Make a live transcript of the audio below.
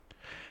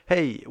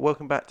Hey,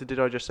 welcome back to Did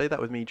I Just Say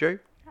That with me, Joe?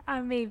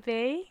 And me,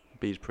 B.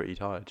 B's pretty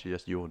tired. She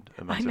just yawned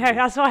I massively. know,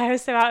 that's why I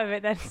was so out of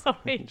it then.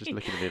 Sorry. Just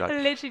looking at me I like,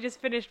 literally just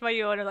finished my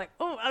yawn. I was like,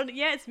 oh,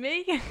 yeah, it's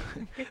me.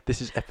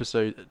 this is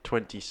episode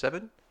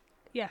 27?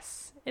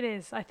 Yes, it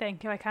is, I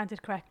think, if I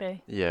counted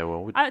correctly. Yeah,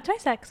 well,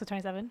 26 or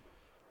 27?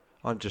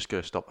 I'm just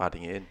going to stop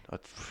adding it in.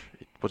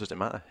 What does it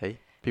matter? Hey,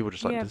 people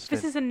just like Yeah, listening.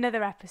 this is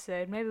another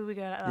episode. Maybe we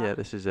go like that. Yeah,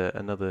 this is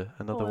another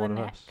or one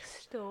the of us.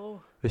 next,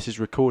 or This is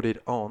recorded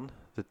on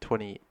the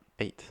 28th,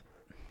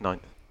 9th,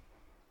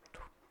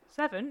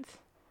 7th.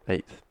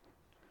 8th,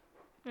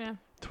 Yeah.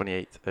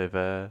 28th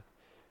of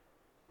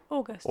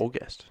August.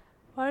 August.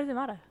 Why does it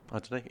matter? I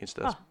don't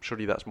know. Oh.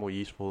 Surely that's more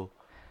useful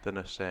than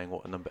us saying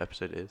what a number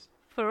episode it is.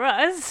 For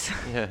us.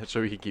 Yeah,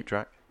 so we can keep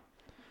track.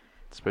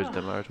 I suppose it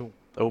doesn't matter at all.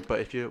 Oh, but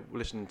if you're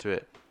listening to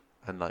it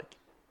and like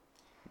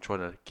trying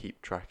to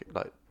keep track,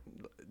 like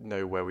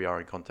know where we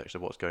are in context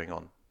of what's going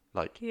on,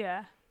 like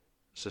Yeah.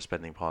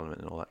 suspending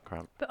Parliament and all that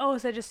crap. But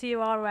also, just so you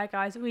are aware,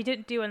 guys, we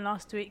didn't do one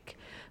last week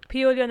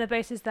purely on the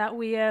basis that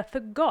we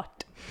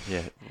forgot.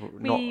 Yeah,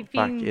 not We've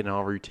back been- in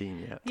our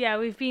routine yet. Yeah,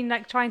 we've been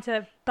like trying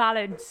to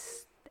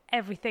balance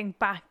everything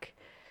back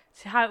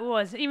to how it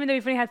was. Even though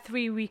we've only had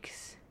 3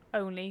 weeks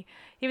only,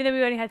 even though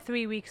we only had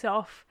 3 weeks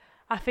off,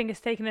 I think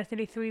it's taken us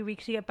nearly 3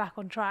 weeks to get back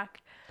on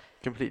track.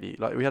 Completely.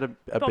 Like we had a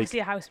But big obviously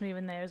a house move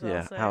in there as well.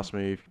 yeah So. house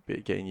move,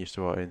 getting used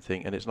to our own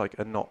thing, and it's like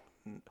a not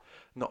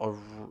a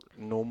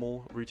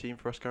normal routine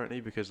for us currently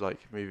because like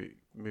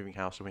moving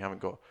house and we haven't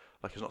got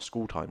like it's not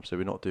school time, so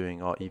we're not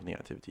doing our evening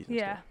activities and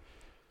Yeah, stuff.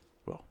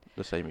 Well,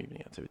 the same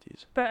evening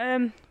activities.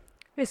 but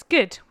it's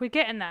good. We're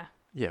getting there.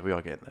 Yeah, we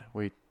are getting there.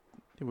 We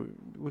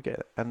get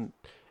it, and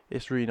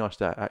it's really nice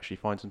to actually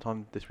find some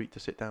time this week to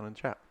sit down and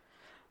chat.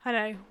 I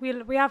know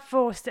we have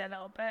forced it a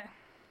little bit.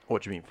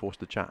 What do you mean, forced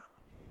to chat?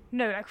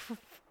 No, like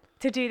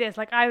to do this,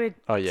 like I would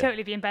Oh yeah,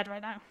 totally be in bed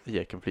right now.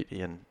 yeah, completely.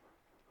 And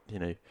you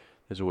know,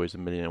 there's always a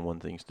million and one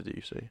things to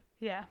do. So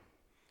Yeah.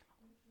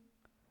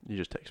 you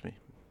just text me.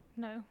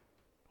 No.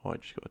 Oh, I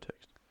just got a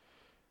text.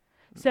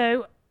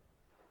 So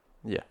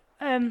Yeah,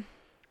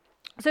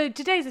 So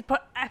today's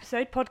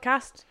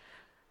podcast.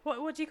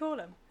 What do you call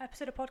them?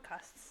 Episode of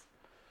podcasts.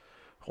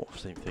 oh,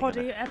 same thing.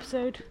 Poddy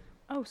episode.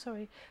 Oh,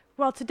 sorry.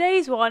 Well,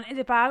 today's one is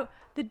about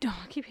the dog.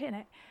 I keep hitting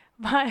it.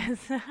 But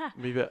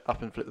Move it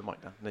up and flip the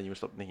mic down, and then you will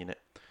stop nicking it.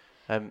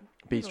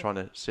 B's Cool. trying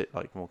to sit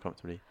like more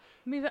comfortably.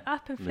 move it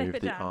up and flip Move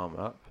it the down. arm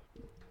up,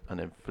 and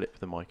then flip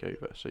the mic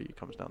over so it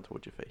comes down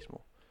towards your face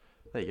more.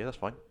 There you go. That's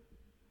fine.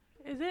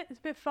 Is it? It's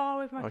a bit far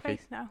with my Okay.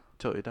 face now.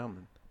 Tilt it down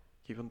then.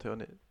 Keep on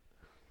tilting it.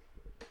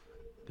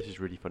 This is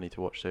really funny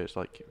to watch. So it's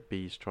like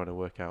B's trying to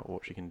work out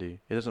what she can do.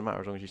 It doesn't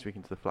matter as long as you're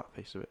speaking to the flat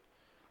face of it.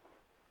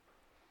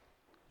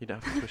 You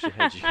don't have to twist your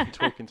head. You can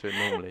talk into it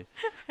normally.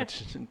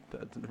 That's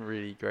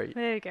really great.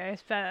 There we go.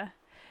 It's better.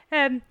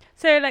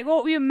 So like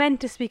what we were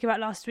meant to speak about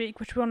last week,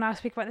 which we'll now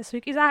speak about this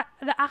week, is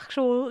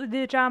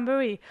the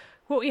jamboree.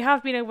 What we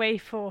have been away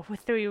for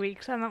 3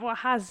 weeks, and what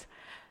has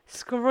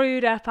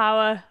screwed up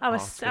our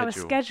schedule.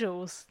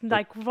 schedules,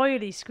 like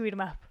royally screwed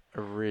them up.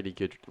 A really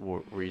good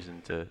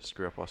reason to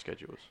screw up our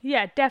schedules.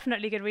 Yeah,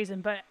 definitely good reason,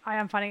 but I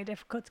am finding it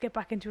difficult to get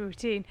back into a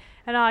routine,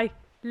 and I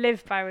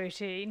live by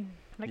routine.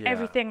 Like Yeah.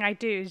 everything I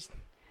do is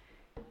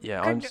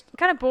Yeah,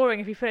 kind of boring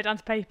if you put it down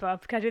to paper,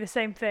 because I do the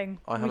same thing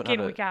I haven't week had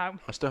in, week out.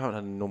 I still haven't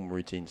had a normal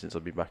routine since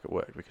I've been back at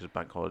work because of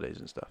bank holidays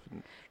and stuff.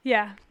 And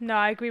Yeah, no,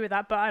 I agree with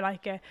that, but I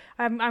like it.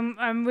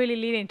 I'm really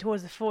leaning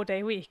towards the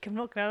 4-day week. I'm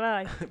not gonna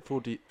lie.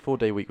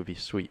 4-day week would be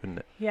sweet, wouldn't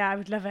it? Yeah, I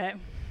would love it.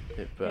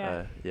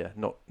 But yeah,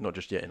 not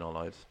just yet in our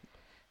lives.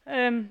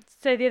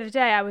 So the other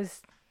day I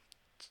was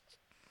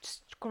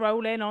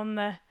scrolling on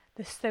the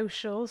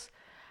socials,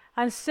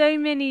 and so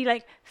many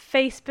like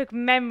Facebook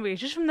memories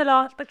just from the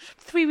last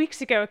 3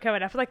 weeks ago are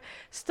coming up. Like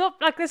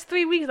stop, like there's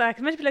 3 weeks, like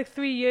it's meant to be like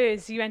 3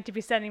 years you meant to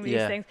be sending me Yeah.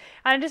 these things,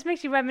 and it just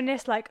makes you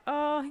reminisce. Like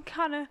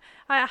it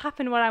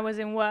happened when I was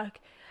in work.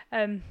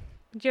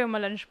 During my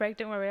lunch break,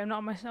 don't worry, I'm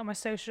not on my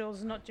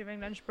socials, not during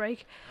lunch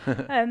break.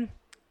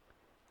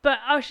 But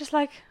I was just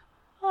like,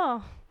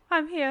 oh,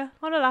 I'm here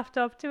on a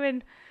laptop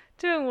doing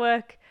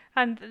work.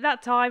 And at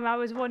that time I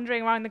was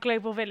wandering around the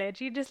global village.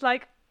 You just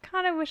like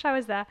kind of wish I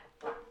was there.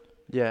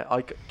 Yeah,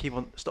 I keep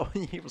on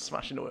stopping you from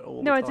smashing it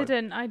all No, the I time.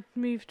 didn't. I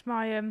moved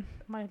my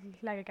my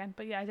leg again,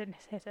 but yeah, I didn't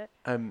hit it.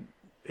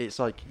 It's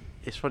like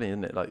it's funny,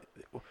 isn't it? Like,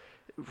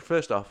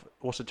 first off,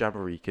 what's a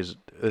jamboree? Because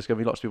there's going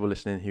to be lots of people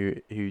listening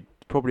who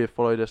probably have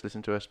followed us,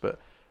 listened to us, but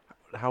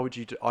how would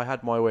you? I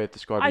had my way of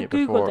describing I it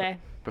googled it.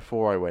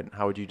 before I went.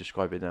 How would you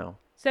describe it now?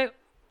 So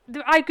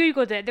I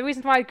googled it. The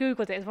reason why I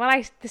googled it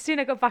is the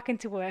sooner I got back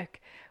into work,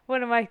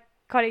 one of my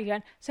colleagues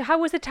went, "So how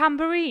was the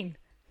tambourine?"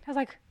 I was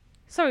like,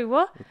 "Sorry,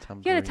 what?" The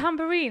tambourine. Yeah, the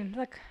tambourine.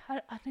 Like, I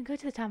didn't go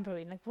to the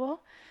tambourine. Like, what?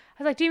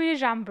 I was like, do you mean a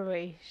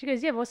jamboree? She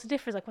goes, yeah, but what's the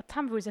difference? Like, what,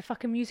 tambourine is a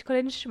fucking musical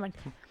instrument.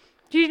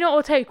 Do you not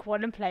all take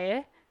one and play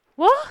it?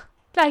 What?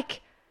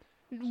 Like,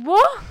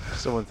 what?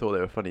 Someone thought they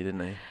were funny, didn't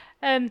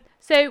they?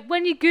 So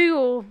when you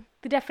Google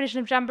the definition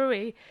of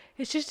jamboree,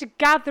 it's just a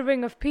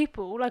gathering of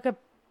people, like a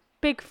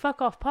big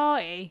fuck-off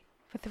party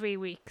for 3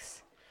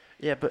 weeks.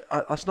 Yeah, but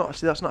that's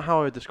not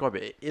how I would describe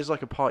it. It is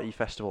like a party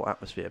festival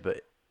atmosphere,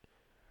 but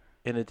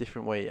in a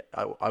different way.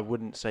 I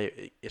wouldn't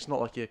say it's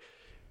not like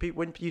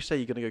when you say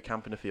you're going to go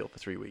camp in a field for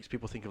 3 weeks,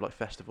 people think of like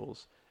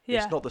festivals.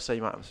 Yeah. It's not the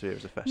same atmosphere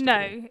as a festival.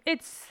 No,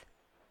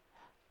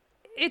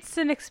 it's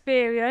an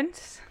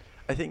experience.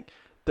 I think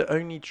the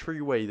only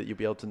true way that you'll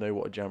be able to know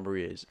what a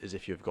jamboree is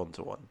if you've gone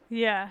to one.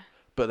 Yeah.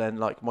 But then,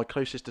 like, my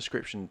closest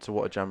description to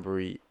what a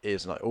jamboree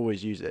is, and I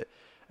always use it.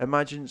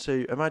 Imagine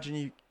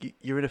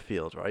you're in a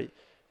field, right?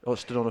 Or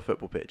stood on a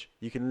football pitch.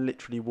 You can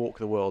literally walk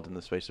the world in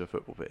the space of a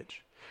football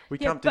pitch.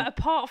 But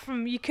apart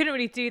from, you couldn't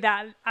really do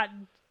that at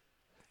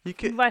you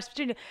could, West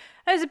Virginia.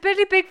 There's a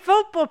really big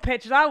football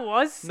pitch, that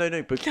was. No,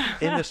 but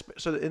in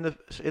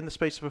the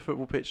space of a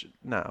football pitch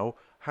now,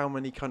 how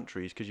many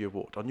countries could you have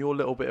walked on your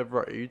little bit of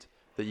road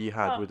that you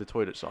had with the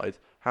toilet side?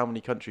 How many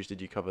countries did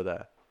you cover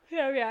there?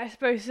 Yeah, I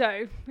suppose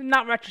so. In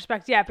that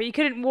retrospect, yeah, but you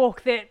couldn't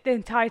walk the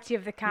entirety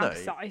of the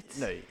campsite.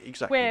 No,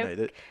 exactly.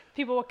 Where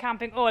people were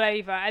camping all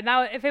over. And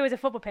now, if it was a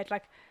football pitch,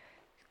 like,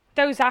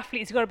 those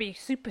athletes got to be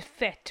super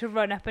fit to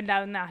run up and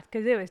down that,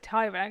 because it was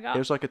tiring. It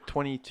was like a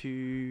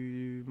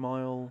 22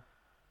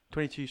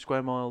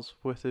 square miles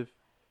worth of...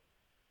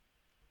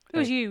 It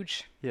was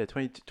huge. Yeah,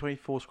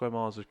 24 square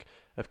miles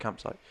of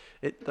campsite.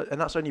 And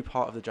that's only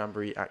part of the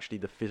jamboree, actually,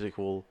 the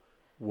physical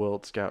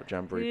World Scout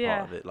Jamboree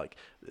part of it. Like,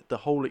 the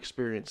whole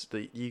experience,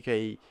 the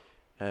UK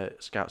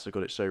Scouts have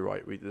got it so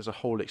right. There's a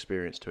whole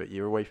experience to it.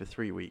 You're away for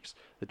 3 weeks.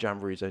 The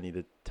jamboree is only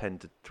the 10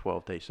 to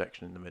 12 day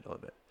section in the middle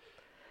of it.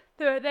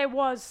 There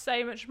was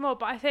so much more,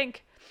 but I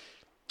think...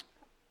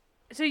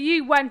 So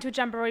you went to a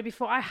jamboree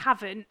before, I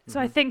haven't. So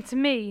I think, to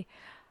me,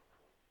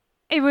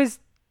 it was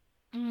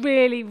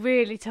really,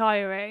 really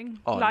tiring.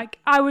 Like,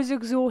 I was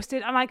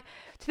exhausted. And, like,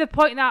 to the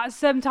point that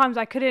sometimes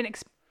I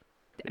couldn't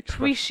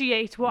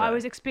appreciate what I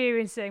was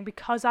experiencing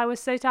because I was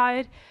so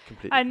tired.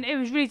 Completely. And it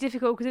was really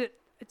difficult because,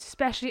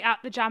 especially at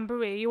the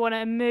jamboree, you want to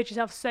immerse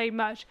yourself so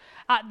much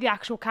at the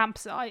actual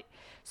campsite.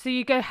 So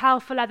you go hell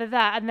for leather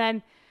there, and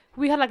then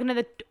we had like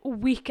another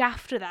week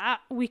after that,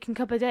 week and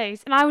couple of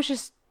days, and I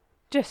was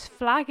just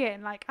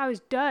flagging. Like, I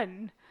was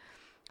done.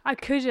 I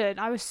couldn't.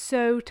 I was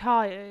so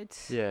tired.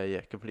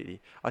 Yeah,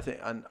 completely. I think,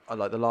 and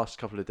like the last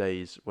couple of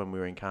days when we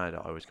were in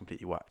Canada, I was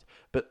completely whacked.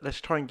 But let's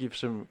try and give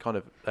some kind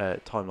of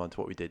timeline to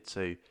what we did,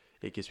 so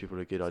it gives people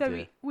a good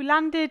idea. So we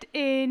landed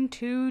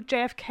into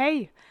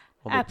JFK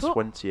on Airport.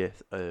 The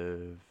 20th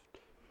of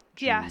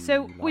Yeah,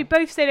 so July. we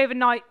both stayed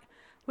overnight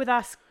with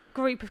our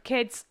group of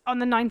kids on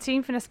the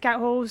 19th in a scout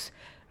halls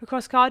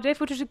across Cardiff,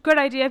 which was a good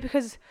idea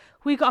because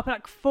we got up at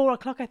like 4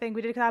 o'clock, I think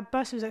we did, because our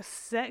bus was at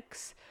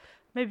 6.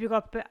 Maybe we got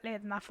up a bit later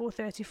than that,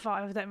 4:35,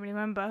 I don't really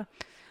remember.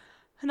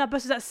 And our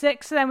bus was at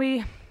 6, so then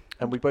we...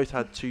 And we both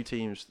had 2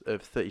 teams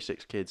of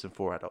 36 kids and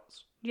 4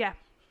 adults. Yeah.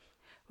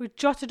 We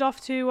jotted off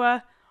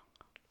to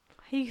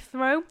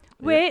Heathrow,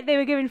 where they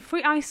were giving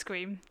free ice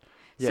cream.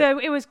 Yeah. So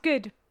it was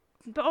good,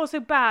 but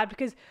also bad,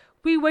 because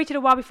we waited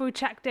a while before we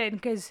checked in,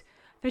 because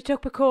they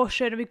took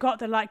precaution, and we got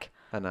there like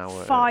an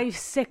hour,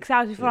 5-6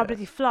 hours before our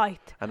bloody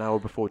flight. An hour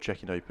before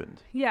check-in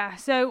opened. Yeah,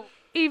 so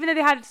even though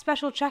they had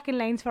special check-in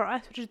lanes for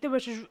us,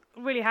 which is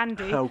really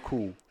handy. How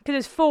cool. Because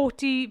there's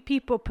 40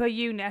 people per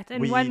unit,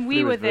 and when we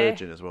flew were as there...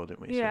 Virgin as well,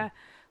 didn't we? Yeah. So.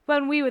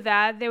 When we were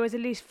there was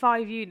at least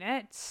 5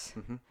 units.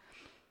 Mm-hmm.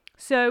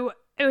 So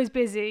it was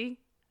busy.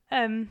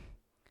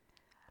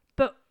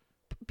 But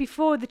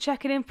before the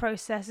checking in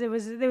process, there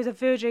was a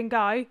Virgin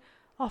guy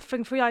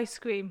offering free ice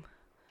cream.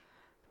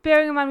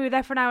 Bearing in mind we were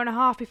there for an hour and a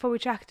half before we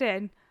checked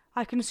in,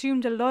 I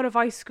consumed a lot of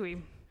ice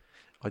cream.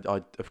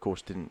 I of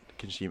course didn't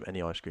consume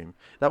any ice cream.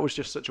 That was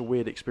just such a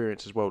weird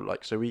experience as well.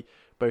 Like, so we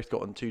both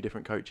got on 2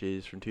 different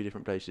coaches from 2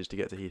 different places to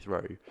get to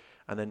Heathrow,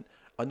 and then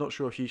I'm not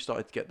sure if you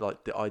started to get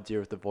like the idea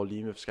of the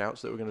volume of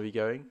scouts that were going to be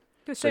going.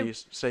 So you're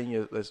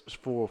saying there's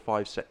 4 or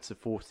 5 sets of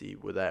 40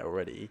 were there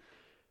already.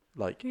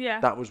 Like,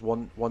 that was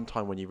one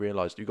time when you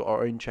realised we've got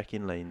our own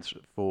check-in lanes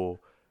for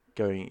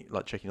going,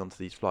 like, checking onto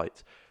these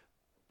flights.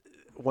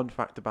 One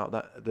fact about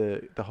that,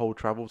 the whole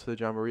travel to the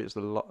Jamboree is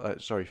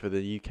for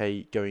the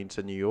UK going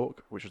to New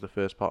York, which was the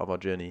first part of our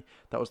journey.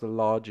 That was the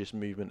largest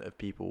movement of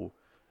people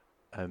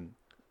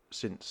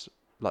since,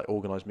 like,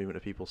 organised movement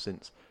of people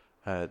since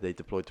they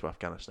deployed to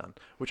Afghanistan,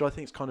 which I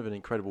think is kind of an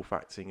incredible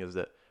fact, seeing as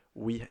that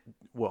we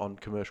were on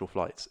commercial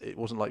flights. It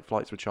wasn't like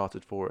flights were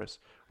chartered for us.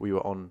 We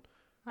were on...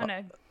 I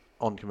know.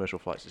 On commercial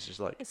flights. It's just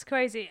like... It's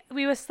crazy.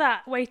 We were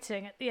sat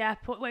waiting at the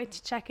airport, waiting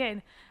to check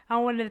in,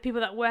 and one of the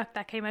people that worked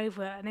there came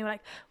over, and they were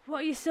like, "What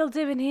are you still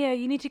doing here?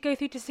 You need to go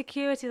through to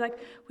security." Like,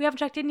 "We haven't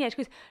checked in yet." She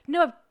goes,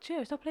 "No,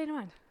 stop playing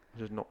around. I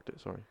just knocked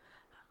it, sorry.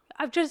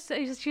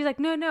 She's like,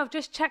 no, I've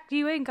just checked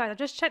you in, guys. I've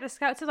just checked the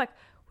scouts. I was like,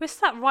 "We're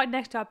sat right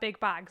next to our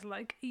big bags.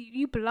 Like,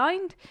 you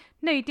blind?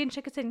 No, you didn't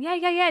check us in."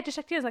 Yeah, just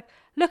checked in. I was like,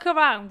 "Look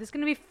around. There's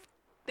going to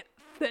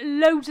be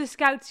loads of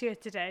scouts here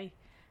today.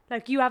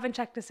 Like, you haven't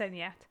checked us in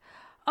yet."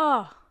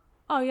 Oh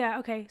yeah,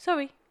 okay,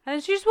 sorry. And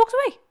then she just walked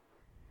away.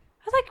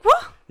 I was like,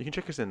 "What?" You can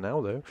check us in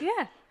now, though.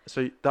 Yeah.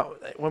 So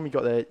that when we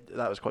got there,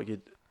 that was quite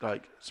good.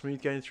 Like,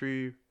 smooth going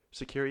through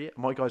security.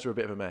 My guys were a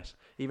bit of a mess.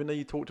 Even though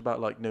you talked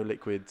about, like, no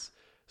liquids,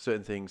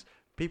 certain things,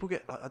 people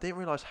get. Like, I didn't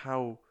realize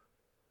how.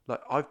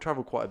 Like, I've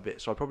travelled quite a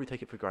bit, so I probably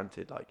take it for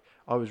granted. Like,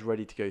 I was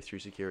ready to go through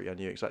security. I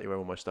knew exactly where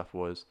all my stuff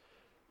was.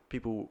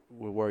 People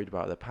were worried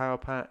about their power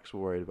packs, were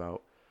worried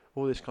about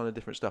all this kind of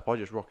different stuff. I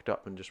just rocked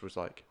up and just was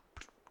like,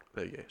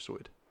 there you go,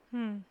 sorted.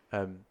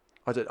 I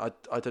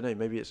don't know.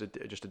 Maybe it's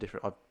just a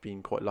different. I've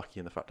been quite lucky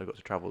in the fact I got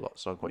to travel a lot,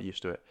 so I'm quite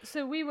used to it.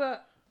 So we were,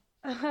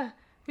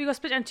 we got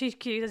split down 2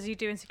 queues as you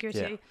do in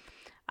security,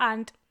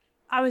 and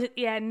I was at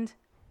the end,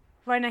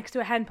 right next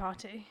to a hen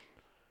party.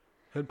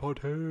 Hen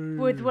party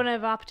With one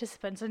of our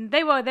participants, and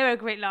they were a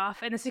great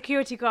laugh, and the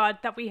security guard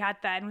that we had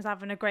then was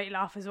having a great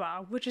laugh as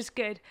well, which is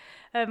good.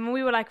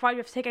 We were like, right, we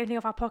have to take anything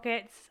off our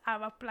pockets,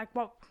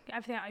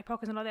 everything out of your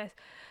pockets and all this,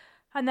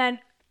 and then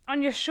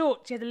on your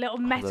shorts you had a little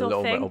metal the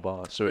little thing, metal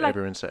bar, so like,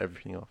 everyone set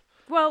everything off.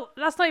 Well,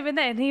 that's not even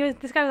it. And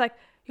this guy was like,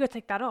 you gotta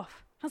take that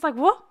off. I was like,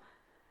 what?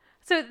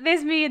 So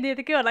there's me and the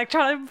other girl like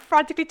trying to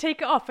frantically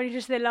take it off, and he's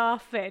just there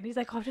laughing. He's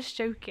like, oh, I'm just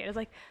joking. I was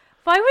like,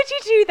 why would you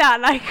do that?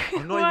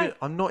 Like,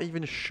 I'm not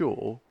even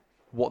sure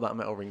what that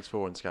metal ring's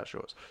for in scout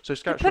shorts. So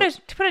scout to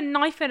shorts, put a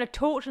knife and a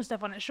torch and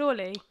stuff on it,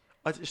 surely.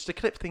 it's to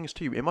clip things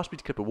too. It must be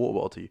to clip a water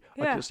bottle to you.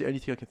 Yeah. Like, that's the only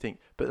thing I can think.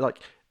 But like,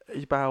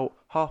 it's about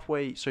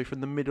halfway. So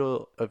from the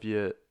middle of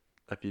the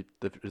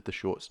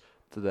shorts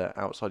to the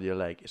outside of your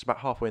leg, it's about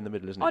halfway in the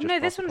middle, isn't it? Oh Just no,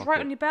 past this the one's pocket. right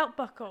on your belt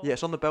buckle. Yeah,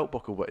 it's on the belt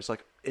buckle, but it's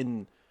like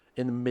in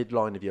the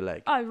midline of your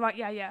leg. Oh right,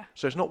 yeah.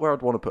 So it's not where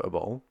I'd want to put a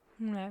bottle.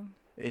 No.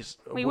 It's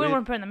Well, you wouldn't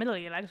want to put it in the middle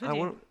of your legs, would I you?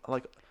 wouldn't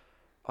like.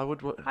 I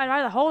would. I'd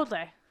rather hold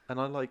it. And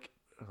I like.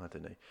 I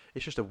don't know.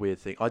 It's just a weird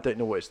thing. I don't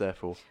know what it's there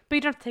for. But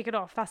you don't have to take it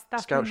off. That's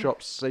Scout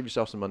shops, save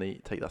yourself some money.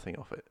 Take that thing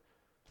off it.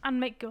 And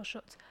make girl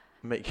shots.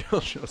 Make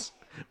girls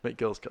make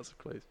girls cuts of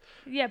clothes.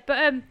 Yeah,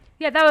 but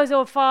that was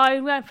all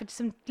fine. We went for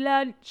some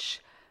lunch,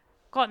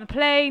 got on the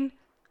plane,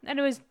 and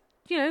it was,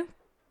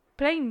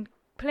 plain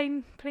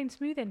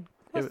smoothing.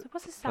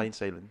 What's this sound? Plain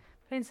sailing.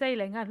 Plain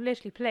sailing.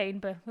 Literally plain,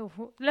 but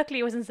luckily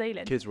it wasn't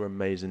sailing. Kids were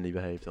amazingly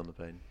behaved on the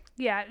plane.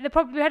 Yeah,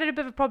 we had a bit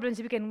of a problem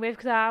to begin with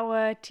because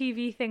our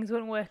TV things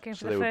weren't working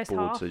for the first they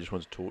were bored, half. so they just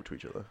wanted to talk to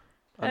each other.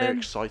 And they're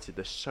excited.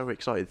 They're so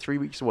excited. 3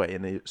 weeks away,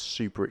 and they're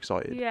super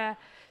excited. Yeah.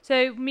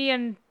 So me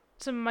and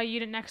some of my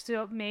unit next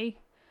to me,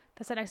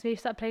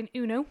 started playing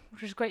Uno,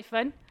 which was great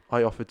fun.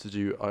 I offered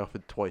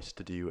twice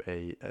to do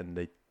and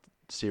they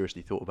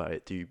seriously thought about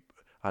it.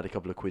 I had a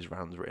couple of quiz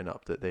rounds written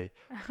up that they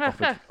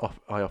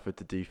I offered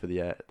to do for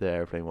the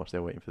airplane whilst they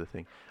were waiting for the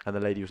thing, and the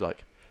lady was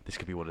like, "This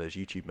could be one of those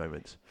YouTube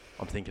moments."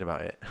 I'm thinking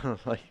about it.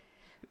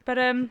 But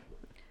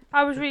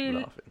I was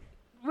laughing.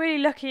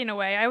 really lucky in a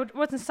way. I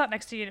wasn't sat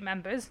next to unit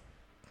members,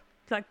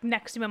 like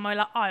next to me on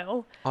my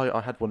aisle.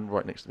 I had one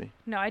right next to me.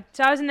 No,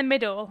 so I was in the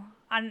middle,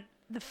 and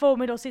the 4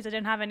 middle seats I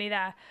didn't have any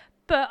there,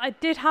 but I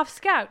did have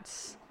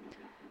scouts.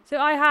 So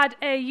I had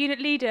a unit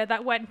leader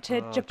that went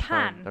to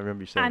Japan. I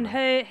remember you saying that.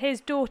 And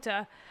his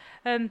daughter,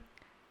 and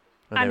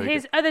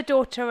his other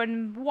daughter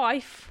and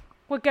wife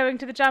were going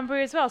to the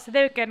Jamboree as well, so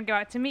they were going to go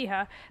out to meet her.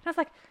 And I was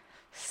like,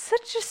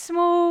 such a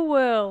small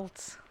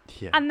world.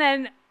 Yeah. And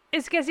then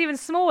it gets even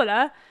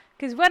smaller,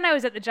 because when I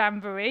was at the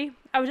Jamboree,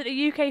 I was at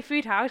the UK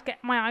Food House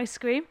getting my ice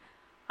cream,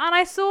 and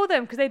I saw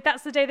them, because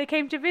that's the day they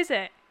came to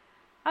visit.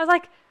 I was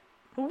like,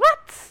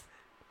 what?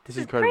 This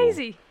is incredible.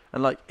 Crazy.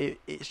 And like,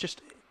 it's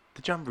just,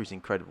 the Jamboree's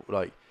incredible.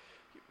 Like,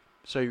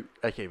 so,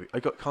 okay,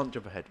 can't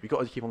jump ahead. We've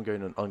got to keep on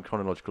going on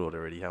chronological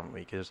order, really, haven't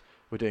we? Because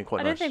we're doing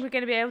quite I don't think we're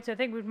going to be able to. I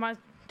think we might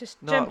just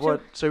jump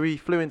to... So we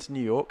flew into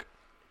New York.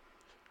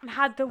 And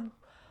had the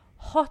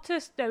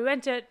hottest... No, we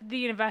went to the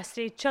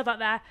university, chilled out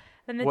there.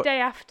 Then the day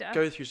after...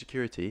 Go through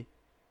security.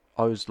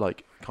 I was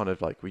like,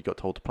 we got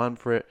told to plan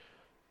for it.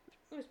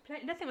 It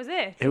was nothing was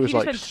there. It was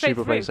like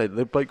super plain through. sailing.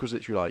 The bloke was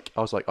literally like,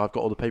 I was like, I've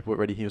got all the paperwork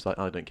ready. He was like,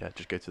 I don't care,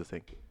 just go to the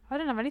thing. I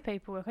didn't have any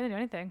paperwork. I didn't do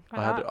anything.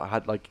 I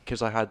had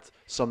because I had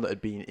some that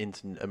had been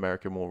into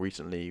America more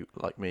recently,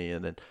 like me,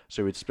 and then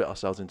so we'd split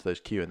ourselves into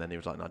those queue, and then he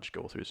was like, no, just go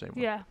all through the same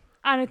one. Yeah,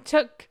 and it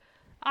took,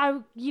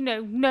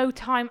 no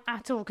time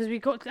at all, because we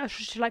got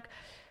actually like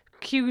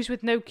queues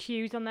with no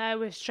queues on there.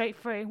 We're straight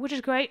through, which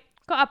is great.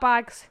 Got our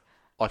bags.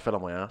 I fell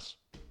on my ass.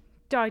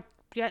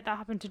 Yeah, that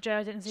happened to Joe.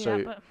 I didn't see So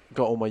that, but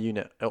got all my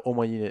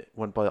unit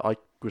went by. I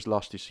was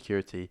last to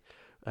security.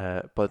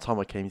 By the time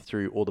I came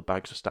through, all the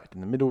bags were stacked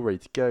in the middle, ready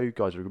to go.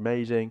 Guys were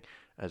amazing,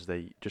 as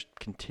they just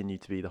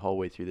continued to be the whole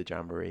way through the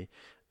Jamboree.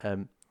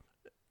 I'm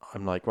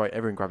like, right,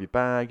 everyone grab your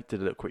bag.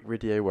 Did a little quick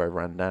video where I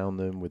ran down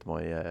them with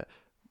my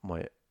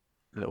my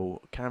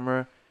little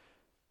camera,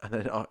 and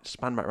then I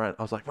span back around.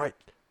 I was like, right,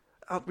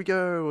 out we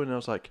go, and I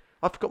was like,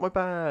 I forgot my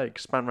bag.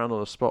 Span around on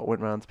the spot, went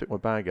round to pick my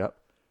bag up.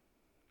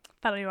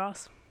 fell on your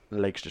ass.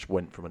 Legs just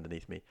went from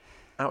underneath me.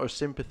 Out of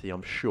sympathy,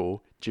 I'm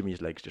sure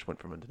Jimmy's legs just went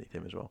from underneath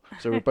him as well.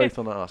 So we're both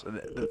on our ass. And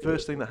the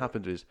first thing that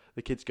happened is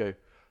the kids go,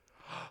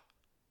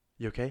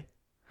 "You okay?"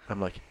 I'm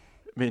like,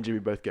 me and Jimmy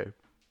both go,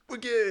 "We're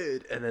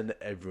good." And then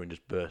everyone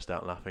just burst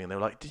out laughing. And they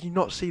were like, "Did you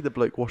not see the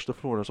bloke wash the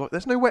floor?" And I was like,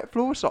 "There's no wet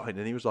floor sign."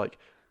 And he was like,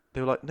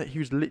 they were like, "No, he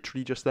was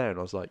literally just there." And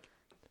I was like,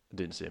 I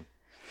didn't see him.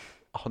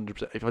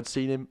 100%. If I'd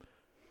seen him,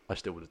 I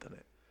still would have done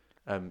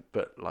it.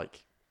 But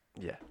like,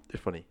 yeah,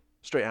 it's funny.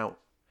 Straight out.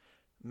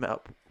 met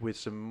up with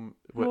some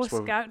more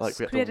so, scouts. Like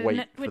we we had to wait we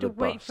had for to the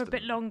wait bus for a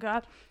bit and-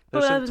 longer. There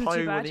But that were some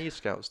wasn't too bad. Taiwanese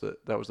scouts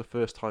that was the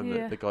first time Yeah.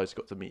 that the guys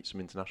got to meet some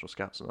international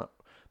scouts, and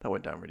that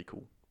went down really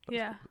cool. That was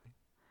Yeah.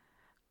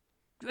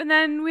 cool. And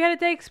then we had a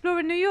day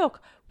exploring New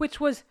York, which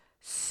was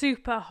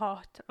super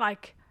hot,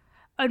 like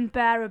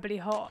unbearably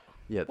hot.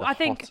 Yeah, Well, I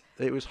think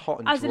it was hot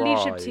and As dry. a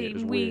leadership It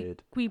was team,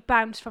 weird. we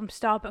bounced from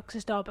Starbucks to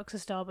Starbucks to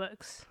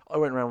Starbucks. I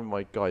went around with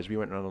my guys. We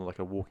went around on like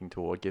a walking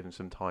tour. I gave them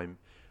some time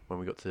when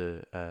we got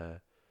to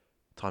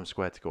Times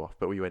Square to go off,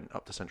 but we went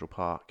up to Central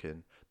Park,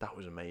 and that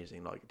was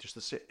amazing. Like just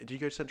the sit. Did you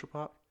go to Central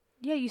Park?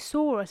 Yeah, you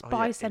saw us Oh,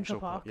 by yeah, Central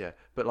in Park. Yeah,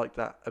 but like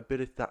that, a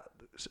bit of that,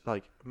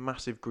 like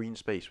massive green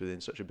space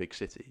within such a big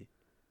city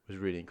was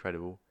really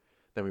incredible.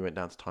 Then we went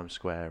down to Times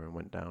Square and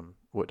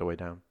worked our way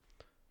down.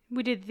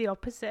 We did the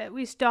opposite.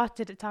 We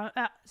started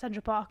at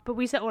Central Park, but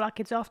we set all our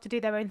kids off to do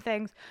their own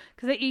things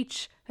because they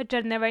each had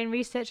done their own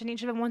research and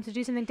each of them wanted to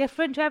do something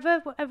different to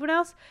everyone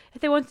else.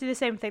 If they wanted to do the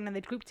same thing, then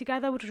they'd group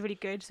together, which was really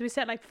good. So we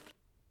set like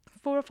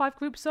 4 or 5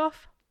 groups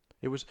off,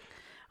 It was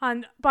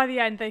and by the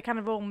end, they kind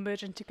of all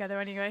merged in together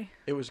anyway.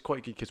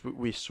 quite good because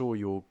we saw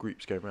your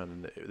groups going around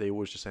and they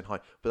always just saying hi.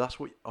 But that's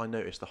what I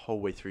noticed the whole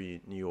way through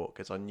New York,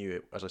 as I knew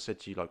it. As I said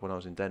to you, like when I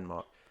was in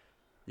Denmark,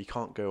 you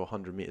can't go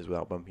 100 meters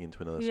without bumping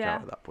into another Yeah.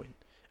 scout at that point,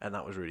 and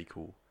that was really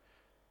cool.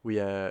 We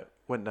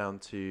went down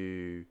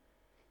to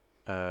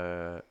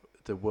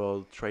the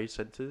World Trade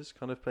Centers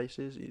kind of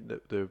places,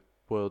 the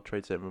World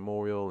Trade Center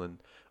Memorial and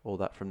all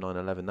that from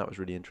 9/11. That was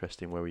really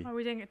interesting. Where we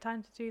We didn't get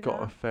time to do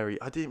got a that.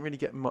 ferry. I didn't really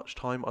get much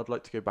time. I'd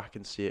like to go back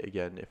and see it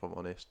again, if I'm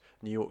honest.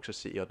 New York's a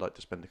city I'd like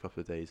to spend a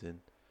couple of days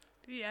in.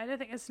 Yeah, I don't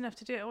think it's enough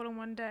to do it all in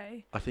one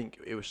day. I think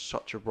it was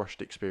such a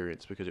rushed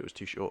experience because it was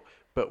too short,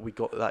 but we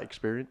got that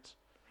experience.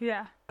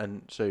 Yeah.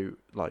 And so,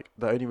 like,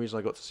 the only reason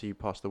I got to see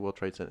past the World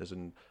Trade Centers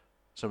and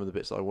some of the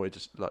bits that I wanted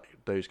to, like,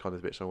 those kind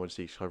of bits I wanted to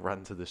see, so I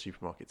ran to the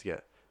supermarket to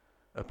get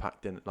a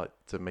packed dinner, like,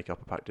 to make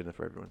up a packed dinner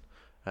for everyone.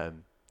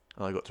 And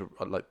I got to,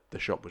 like, the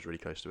shop was really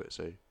close to it,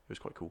 so it was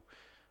quite cool.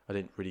 I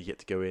didn't really get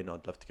to go in.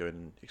 I'd love to go in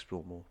and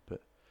explore more,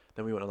 but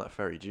then we went on that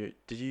ferry.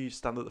 Did you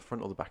stand at the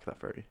front or the back of that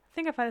ferry? I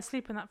think I fell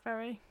asleep on that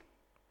ferry.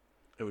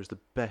 It was the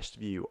best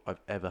view I've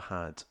ever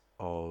had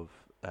of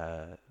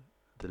the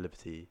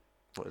Liberty.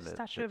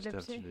 Statue of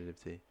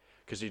Liberty.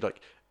 Because you like,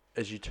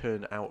 as you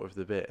turn out of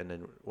the bit and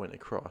then went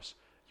across,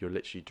 you're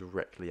literally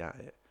directly at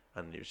it,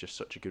 and it was just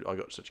such a good. I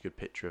got such a good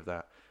picture of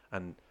that,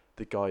 and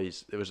the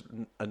guys. There was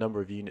a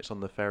number of units on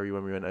the ferry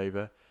when we went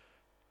over.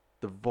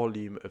 The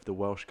volume of the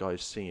Welsh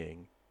guys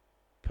singing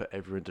put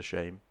everyone to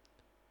shame.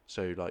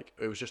 So like,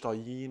 it was just our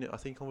unit. I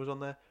think I was on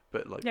there,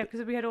 but like, Yeah,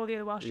 because we had all the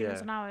other Welsh units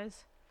Yeah. on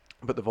ours.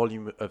 but the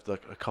volume of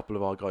like a couple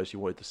of our guys who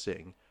wanted to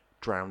sing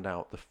drowned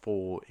out the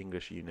 4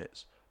 English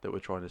units that were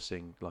trying to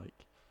sing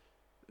like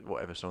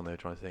whatever song they were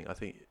trying to sing. I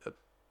think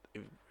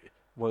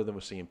one of them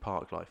was singing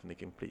Park Life and they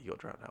completely got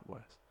drowned out by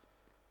us.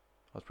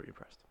 I was pretty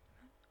impressed.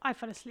 I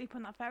fell asleep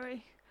on that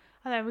ferry.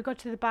 And then we got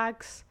to the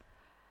bags,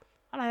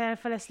 and I then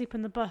fell asleep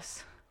on the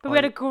bus. But we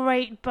had a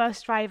great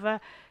bus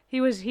driver.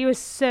 He was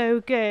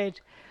so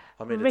good.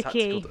 I made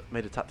Ricky.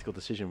 a tactical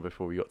decision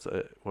before we got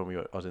to I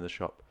was in the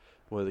shop.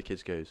 One of the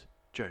kids goes,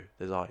 "Joe,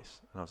 there's ice,"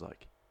 and I was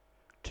like,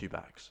 2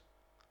 bags,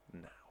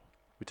 now.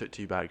 We took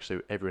 2 bags,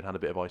 so everyone had a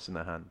bit of ice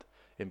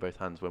in both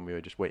hands when we were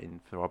just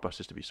waiting for our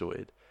buses to be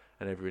sorted,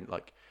 and everyone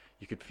like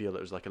you could feel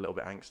it was like a little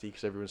bit angsty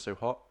because everyone's so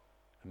hot.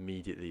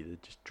 Immediately they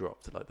just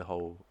dropped, like the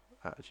whole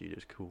attitude. It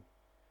was cool.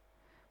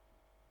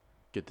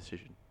 Good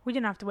decision. We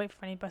didn't have to wait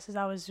for any buses.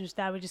 I was just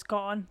there. We just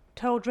got on,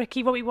 told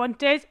Ricky what we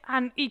wanted,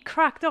 and he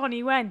cracked on.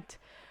 He went.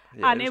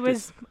 Yeah, And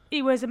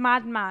he was a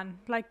madman.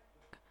 Like,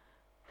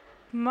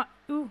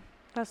 ooh,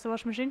 that's the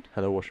washing machine.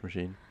 hello washing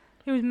machine.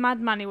 He was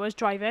madman. He was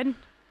driving,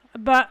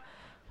 but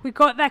we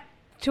got there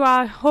to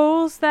our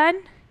halls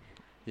then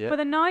Yeah. for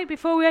the night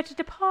before we had to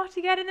depart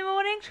again in the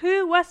morning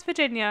to West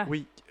Virginia.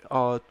 We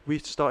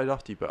started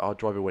after you, but our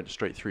driver went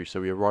straight through,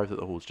 so we arrived at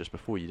the halls just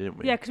before you, didn't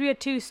we? Yeah, because we had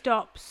 2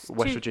 stops.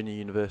 West Virginia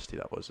University,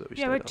 that was. That we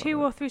Yeah, we had stayed at 2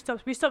 that or night. 3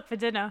 stops. We stopped for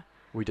dinner.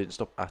 We didn't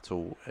stop at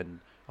all,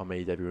 and I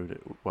made everyone.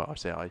 Well,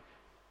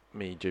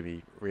 me,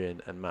 Jimmy,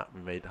 Rian, and Matt.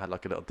 Had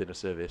like a little dinner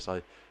service.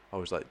 I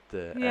was like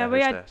the Yeah, air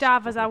we had hostess,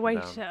 Dav as our walking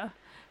up and down. waiter.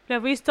 No,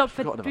 we stopped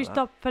for Forgotten we about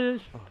stopped for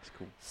Oh, that's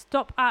cool.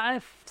 stop at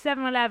a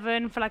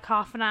 7-Eleven for like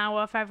half an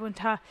hour for everyone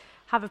to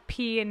have a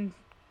pee and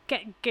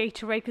get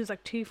Gatorade because it's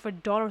like $2 for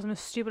 $1 or something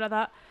stupid like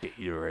that.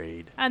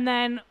 Gatorade. And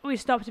then we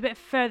stopped a bit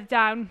further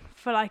down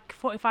for like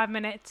 45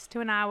 minutes to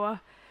an hour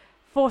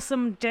for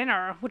some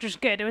dinner, which was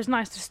good. It was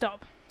nice to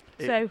stop.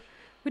 So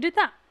we did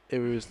that. It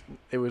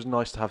was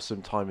nice to have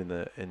some time in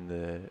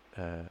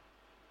the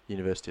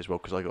university as well,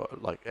 because I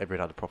got like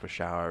everyone had a proper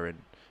shower and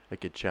a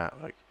good chat.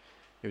 Like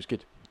it was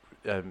good.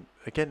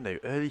 Again though,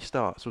 early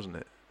starts, wasn't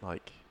it?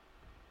 Like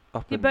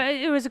up Yeah, and but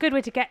it was a good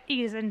way to get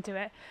ease into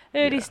it.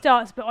 Early Yeah.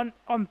 starts, but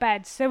on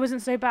beds, so it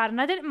wasn't so bad.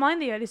 And I didn't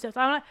mind the early starts.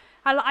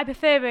 I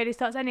prefer early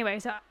starts anyway.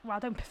 So I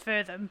don't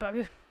prefer them, but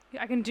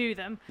I can do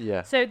them.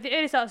 yeah. So the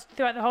early starts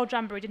throughout the whole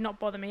jamboree did not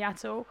bother me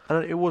at all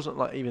And it wasn't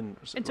like even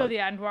until like, the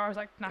end, where I was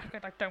like, "Nah,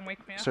 like don't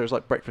wake me up." so it was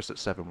like breakfast at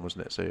 7,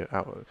 wasn't it? So you're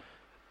out.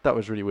 that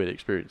was a really weird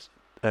experience.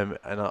 And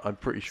I'm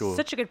pretty sure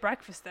Such a good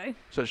breakfast though.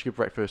 such a good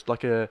breakfast,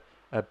 like a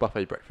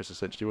buffet breakfast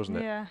essentially, wasn't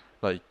it? Yeah.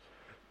 Like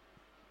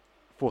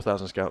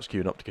 4,000 scouts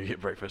queuing up to go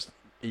get breakfast,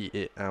 eat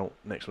it out.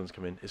 Next one's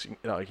come in.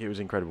 It was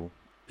incredible.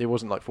 It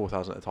wasn't like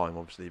 4,000 at a time,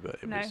 obviously, but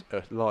it was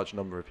a large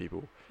number of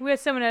people. We had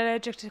someone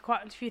allergic to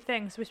quite a few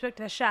things. We spoke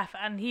to the chef,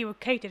 and he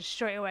would catered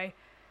straight away.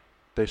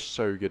 They're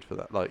so good for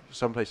that. Like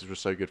some places were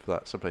so good for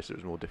that. Some places it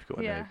was more difficult.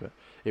 I know, but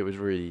it was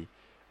really,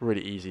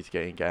 really easy to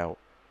get in and get out.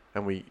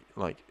 And we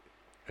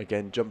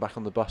again jumped back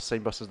on the bus,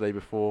 same bus as the day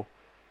before,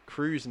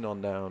 cruising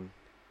on down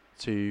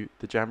to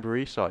the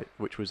Jamboree site,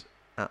 which was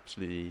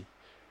absolutely.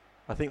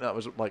 I think that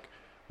was like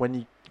when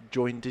you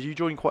joined. Did you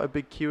join quite a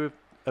big queue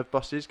of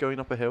buses going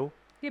up a hill?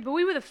 Yeah, but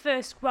we were the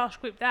first Welsh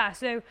group there,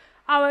 so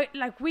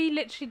we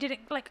literally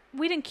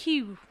didn't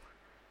queue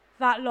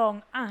that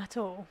long at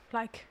all.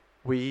 Like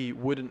we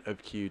wouldn't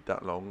have queued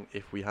that long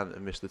if we hadn't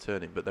have missed the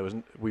turning, but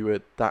we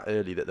were that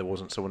early that there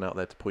wasn't someone out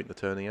there to point the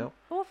turning out.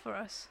 Or for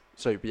us.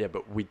 So yeah,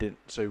 but we didn't.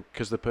 So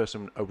because the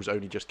person was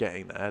only just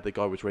getting there, the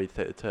guy was ready to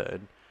take the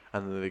turn,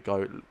 and then the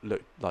guy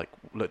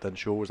looked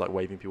unsure, was like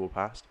waving people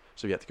past,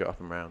 so we had to go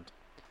up and round,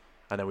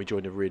 and then we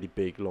joined a really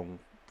big, long,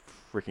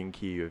 freaking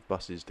queue of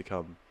buses to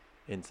come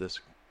into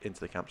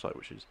the campsite,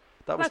 which was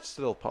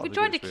still part of the experience. We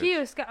joined a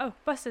queue of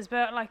buses,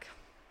 but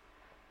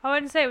I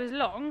wouldn't say it was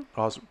long.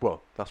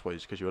 Well, that's why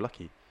it's because you were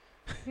lucky.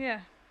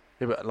 Yeah.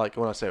 Yeah, but like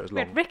when I say it was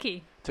long, we had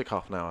Ricky. It took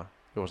half an hour.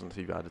 It wasn't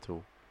too bad at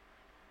all.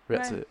 We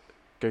had to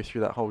go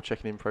through that whole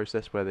checking in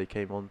process where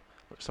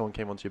someone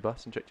came onto your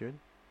bus and checked you in.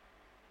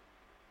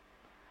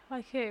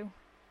 Like who?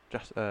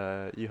 Just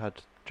you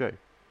had Joe.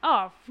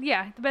 Oh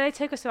yeah, but they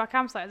took us to our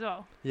campsite as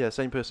well. Yeah,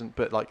 same person,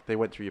 but like they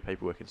went through your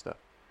paperwork and stuff.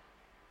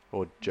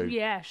 Or Joe.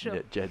 Yeah,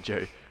 sure. Yeah,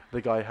 Joe. The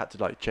guy had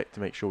to check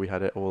to make sure we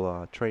had all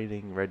our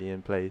training ready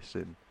in place.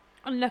 And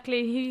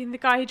luckily, the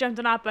guy who jumped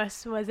on our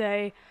bus was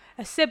a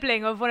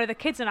sibling of one of the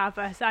kids on our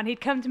bus, and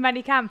he'd come to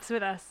many camps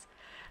with us.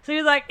 So he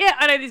was like, "Yeah,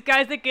 I know these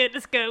guys. They're good.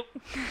 Let's go."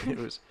 It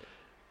was,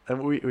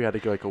 and we had a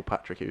guy called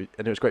Patrick, and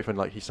it was great fun.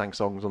 Like he sang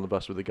songs on the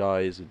bus with the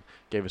guys and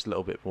gave us a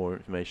little bit more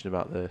information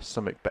about the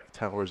Summit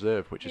Bechtel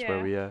Reserve, which is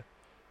where we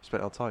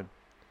spent our time.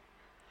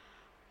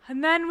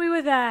 And then we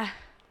were there.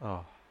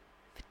 Oh.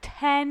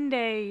 10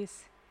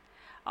 days.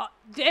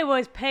 It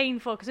was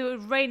painful because it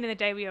was raining the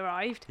day we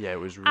arrived. Yeah, it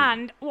was. Really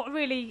and what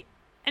really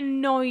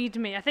annoyed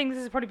me, I think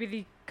this is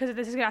probably because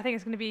this is. I think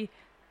it's going to be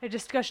a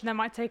discussion that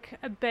might take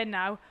a bit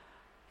now.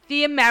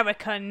 The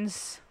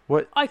Americans.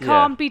 What? I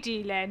can't be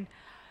dealing.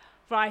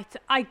 Right,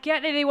 I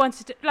get that they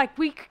wanted to.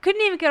 We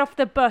couldn't even get off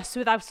the bus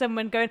without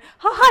someone going,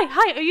 "Oh,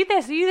 hi, are you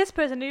this? Are you this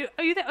person?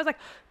 Are you that?" I was like,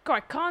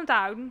 "God, calm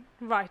down.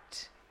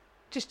 Right,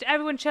 just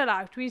everyone chill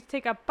out. We need to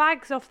take our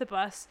bags off the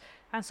bus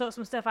and sort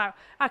some stuff out."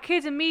 Our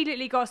kids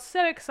immediately got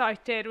so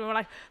excited. We were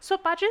like,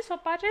 swap badges,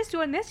 you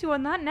want this, you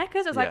want that,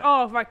 neckers. I was like,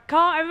 oh, right,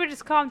 everyone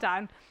just calm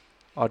down.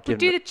 We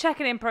do the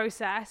checking in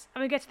process,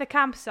 and we get to the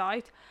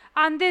campsite,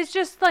 and there's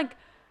just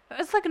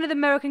it's like another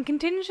American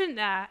contingent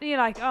there. And you're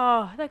like,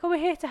 oh, we're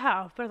here to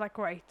help. But I was like,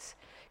 great.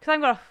 Because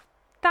I'm going to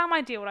damn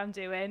idea what I'm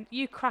doing.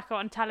 You crack on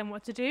and tell them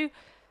what to do.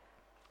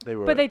 They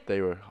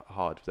were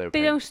hard. They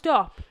don't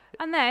stop.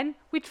 And then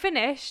we'd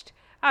finished.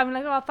 I'm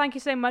like, oh, thank you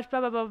so much,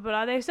 blah, blah, blah,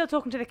 blah. They were still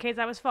talking to the kids.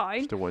 That was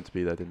fine. Still wanted to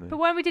be there, didn't they? But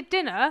when we did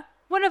dinner,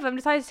 one of them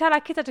decided to tell our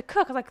kids how to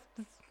cook. I was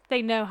like,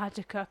 they know how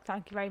to cook.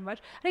 Thank you very much.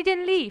 And he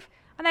didn't leave.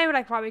 And they were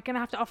like, right, we're going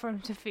to have to offer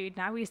them some food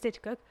now. We just did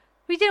cook.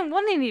 We didn't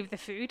want to leave the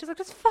food. I was like,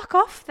 just fuck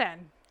off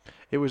then.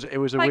 It was a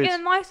weird, in the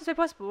nicest way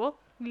possible,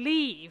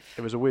 leave.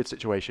 It was a weird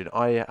situation.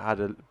 I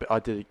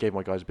gave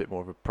my guys a bit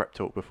more of a prep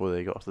talk before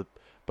they got off the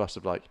bus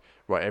of right,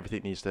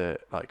 everything needs to,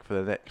 for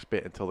the next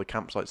bit until the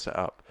campsite's set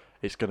up,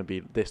 it's going to be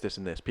this,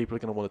 and this. People are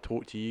going to want to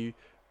talk to you,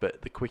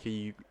 but the quicker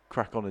you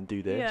crack on and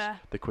do this,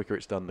 the quicker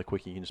it's done, the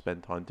quicker you can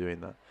spend time doing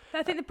that.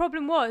 I think the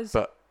problem was,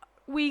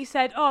 we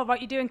said, oh,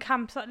 right, you're doing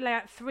campsite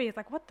layout 3. It's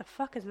like, what the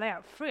fuck is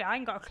layout 3? I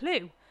ain't got a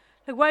clue.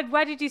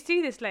 Where did you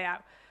see this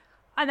layout?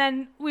 And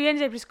then we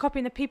ended up just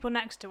copying the people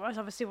next to us.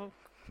 Obviously,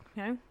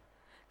 then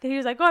he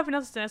was like, oh, everyone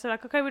else is doing it. So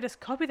okay, we'll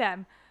just copy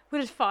them. We're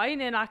just fine.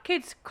 And our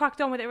kids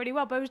cracked on with it really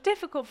well. But it was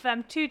difficult for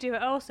them to do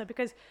it also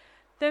because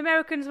the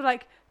Americans were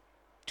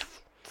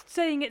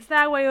saying it's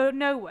their way or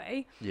no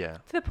way. Yeah.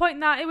 To the point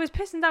that it was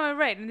pissing down with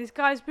rain. And these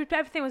guys,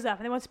 everything was up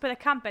and they wanted to put their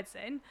camp beds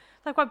in.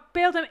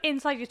 Build them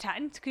inside your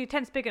tent because your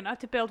tent's big enough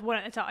to build one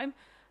at a time.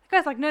 The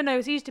guy's like, no,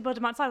 it's easy to build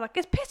them outside.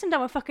 It's pissing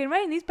down with fucking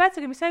rain. These beds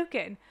are going to be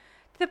soaking.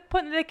 To the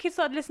point that the kids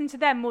started listening to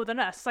them more than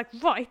us. It's like,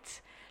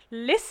 right,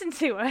 listen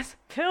to us.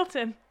 Build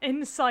them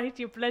inside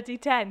your bloody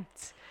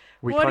tent.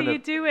 What are you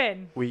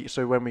doing?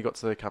 So when we got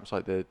to the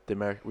campsite,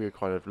 we were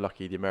kind of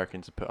lucky. The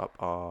Americans had put up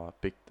our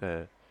big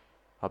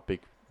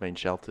main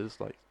shelters.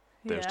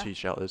 There was 2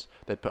 shelters.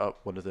 They'd put up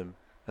one of them,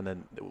 and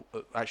then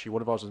actually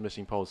one of ours was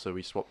missing poles, so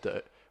we swapped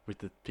it with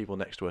the people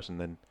next to us, and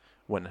then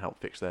went and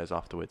helped fix theirs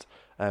afterwards.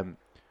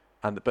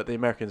 But the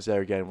Americans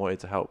there again wanted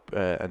to help,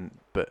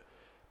 but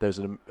there's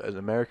an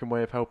American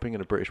way of helping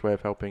and a British way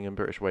of helping, and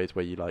British way is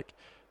where you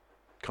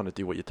kind of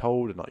do what you're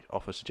told and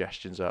offer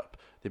suggestions up.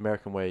 The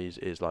American ways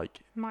is like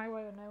My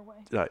way or no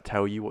way.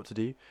 tell you what to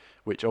do,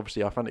 which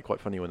obviously I found it quite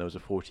funny when there was a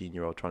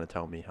 14-year-old trying to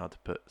tell me how to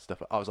put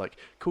stuff. I was like,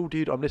 cool,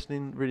 dude, I'm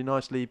listening really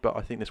nicely, but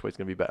I think this way's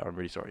going to be better. I'm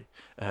really sorry.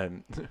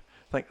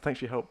 Thanks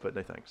for your help, but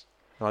no thanks.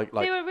 Like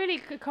they were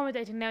really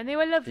accommodating there, and they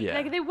were lovely. Yeah.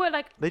 Like they were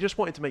like, they just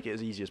wanted to make it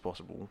as easy as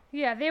possible.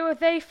 yeah,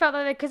 they felt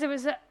like because it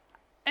was at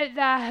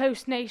their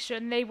host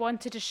nation, they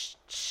wanted to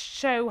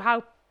show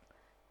how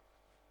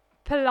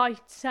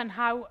polite and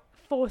how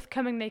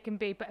forthcoming they can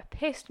be, but it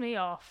pissed me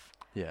off.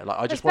 Yeah, like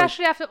I just wanted,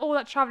 Especially after all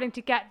that travelling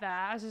to get there,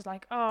 I was just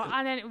like, oh,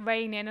 and then it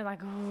raining, and like,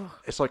 oh.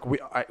 it's like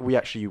we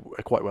actually were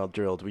quite well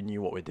drilled. We knew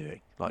what we're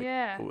doing. Like,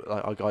 Yeah.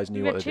 like our guys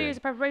knew We what had they're 2 years doing.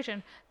 of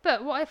preparation.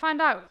 But what I found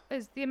out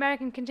is the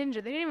American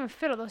contingent, they didn't even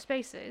fill all those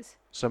spaces.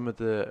 Some of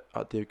the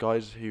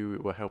guys who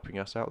were helping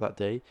us out that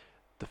day,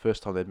 the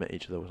first time they'd met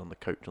each other was on the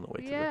coach on the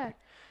way to the Yeah. thing.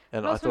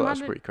 And Lots I of thought them that was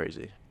had pretty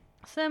crazy.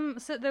 So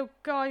the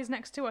guys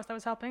next to us that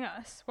was helping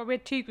us, well, we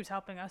had 2 groups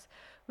helping us.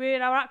 We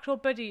had our actual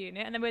buddy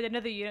unit, and then we had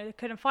another unit that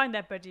couldn't find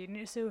their buddy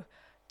unit, so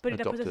buddied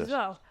up with us Adopted as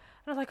well.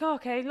 And I was like, oh,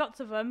 okay, lots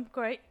of them,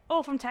 great.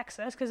 All from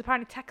Texas, because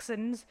apparently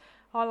Texans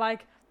are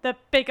like the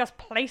biggest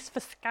place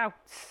for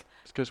scouts.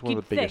 It's because one of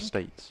You'd the biggest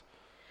think. states.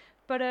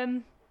 But,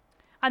 and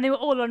they were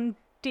all on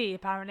D,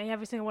 apparently.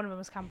 Every single one of them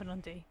was camping on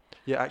D.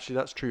 Yeah, actually,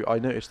 that's true. I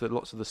noticed that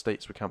lots of the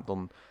states were camped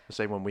on the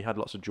same one. We had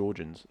lots of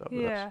Georgians up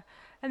with us Yeah.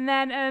 And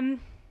then,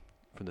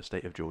 from the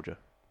state of Georgia.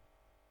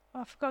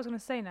 I forgot what I was going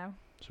to say now.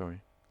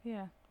 Sorry.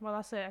 Yeah, well,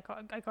 that's it.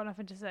 I got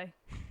nothing to say.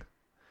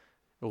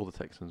 All the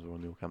Texans were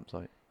on your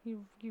campsite.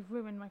 You've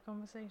ruined my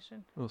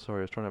conversation. Oh, sorry.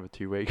 I was trying to have a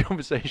two-way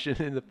conversation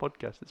in the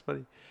podcast. It's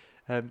funny.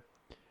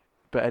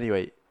 But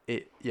anyway,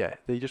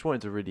 they just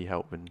wanted to really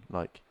help, and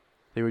like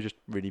they were just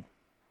really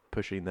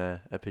pushing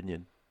their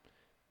opinion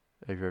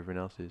over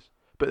everyone else's.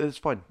 But it's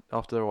fine.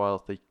 After a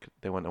while,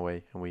 they went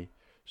away, and we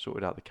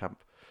sorted out the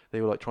camp. They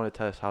were like trying to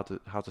tell us how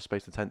to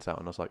space the tents out,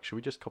 and I was like, should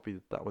we just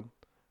copy that one?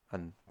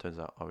 And turns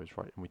out I was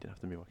right, and we didn't have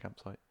to move our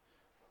campsite.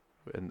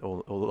 And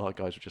all our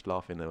guys were just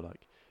laughing. They were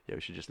like, yeah,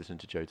 we should just listen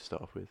to Joe to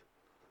start off with.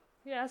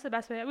 Yeah, that's the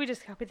best way. We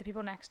just copied the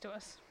people next to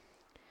us.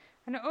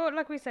 And it all,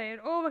 like we say, it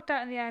all worked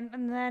out in the end,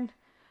 and then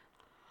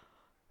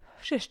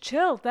just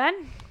chilled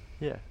then.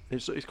 Yeah,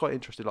 it's quite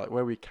interesting. Like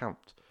where we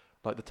camped,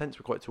 like the tents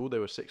were quite tall. They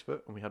were 6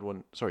 foot, and we had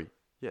 6'1",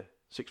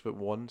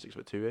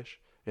 6'2" ish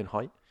in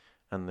height,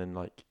 and then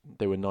like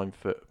they were 9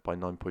 foot by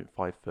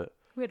 9.5 foot.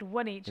 We had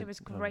one each. It was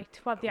great.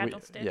 Well, the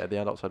adults did. Yeah, the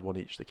adults had one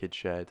each. The kids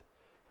shared,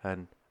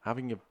 and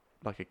having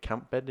a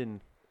camp bed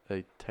in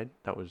a tent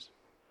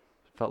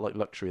felt like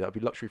luxury. That would be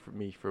luxury for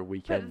me for a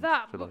weekend. But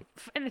that for like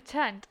in a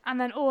tent,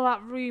 and then all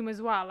that room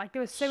as well. Like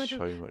there was so much.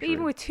 But even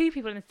room. with 2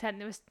 people in the tent,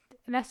 there was,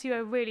 unless you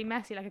were really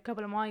messy, like a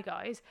couple of my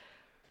guys,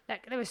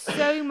 like there was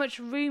so much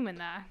room in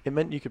there. It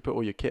meant you could put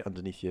all your kit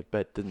underneath your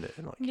bed, didn't it?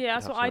 And like Yeah,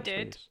 that's have what so I much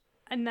did. space.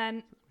 And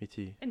then Me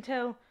too.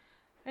 until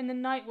in the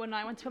night one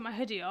night I went to put my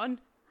hoodie on,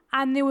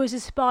 and there was a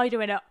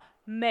spider in it.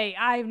 Mate,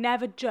 I've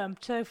never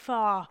jumped so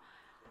far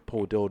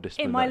Poor door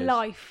discipline. in my that is.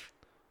 life.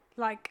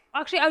 Like,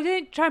 actually, I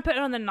didn't try and put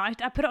it on the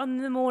night. I put it on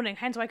in the morning,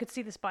 hence why I could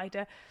see the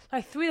spider.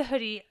 I threw the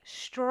hoodie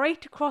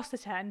straight across the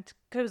tent,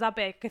 because it was that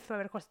big, I could throw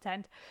it across the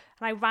tent,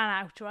 and I ran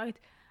out, right?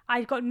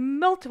 I got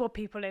multiple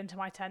people into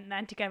my tent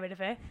then to get rid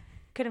of it.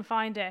 Couldn't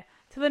find it.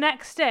 So the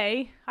next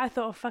day, I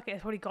thought, oh, fuck it,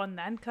 it's probably gone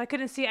then, because I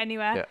couldn't see it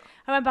anywhere. Yeah.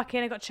 I went back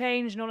in, I got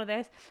changed and all of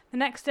this. The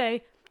next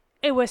day,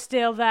 it was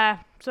still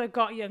there, so I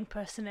got a young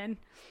person in.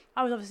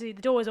 I was obviously,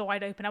 the doors were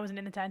wide open, I wasn't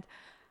in the tent.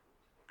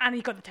 And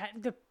he got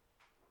the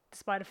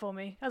spider for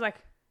me. I was like,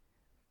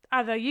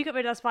 either you get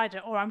rid of that spider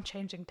or I'm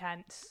changing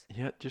tents.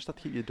 Yeah, just have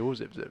to keep your doors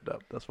zipped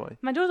up. That's why.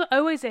 My doors are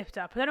always zipped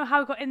up. I don't know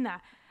how it got in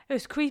there. It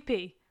was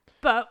creepy.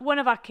 But one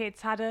of our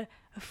kids had a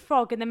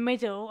frog in the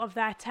middle of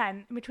their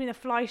tent, in between the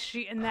fly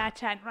sheet and their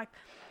tent. Like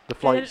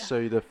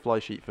The fly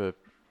sheet for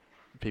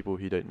people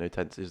who don't know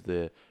tents is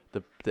the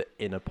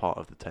inner part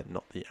of the tent,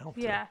 not the outer.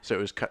 Yeah. So it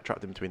was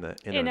trapped in between the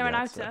inner inner and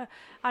outer. outer.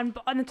 And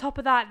on the top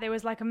of that, there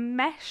was like a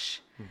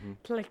mesh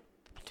to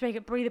make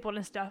it breathable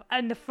and stuff.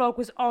 And the frog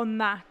was on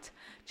that,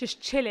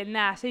 just chilling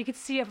there. So you could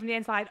see it from the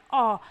inside.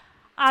 Oh,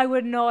 I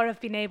would not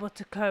have been able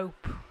to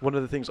cope. One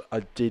of the things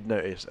I did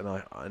notice, and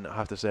I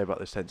have to say about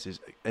this tent, is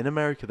in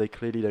America they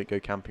clearly don't go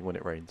camping when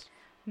it rains.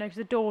 No, because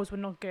the doors were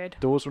not good.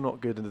 Doors were not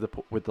good, and the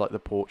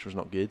porch was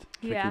not good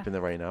for Yeah. keeping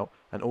the rain out.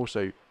 And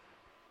also,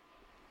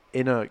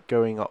 inner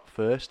going up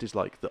first is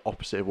like the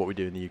opposite of what we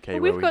do in the UK.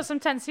 Well, where we've got some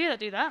tents here that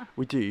do that.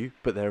 we do,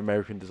 but they're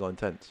American designed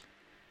tents.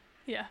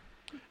 Yeah.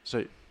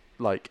 So,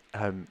 like,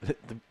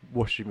 the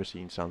washing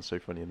machine sounds so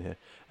funny in here.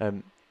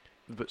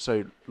 But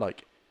so,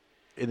 like,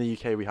 in the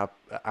UK, we have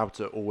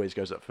outer always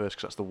goes up first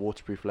because that's the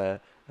waterproof layer,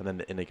 and then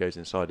the inner goes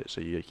inside it, so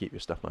you keep your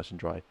stuff nice and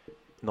dry.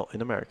 Not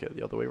in America,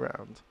 the other way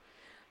around.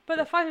 But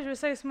the fighters were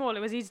so small, it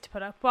was easy to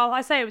put up. Well,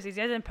 I say it was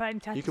easy. I didn't put any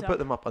tents You could up. put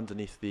them up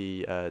underneath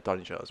the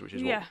dining chairs, which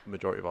is Yeah. what the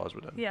majority of ours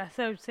were done. Yeah,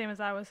 so same as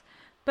ours.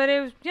 But it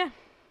was, yeah.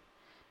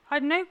 I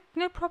had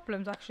no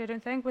problems, actually, I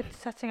don't think, with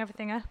setting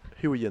everything up.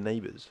 Who were your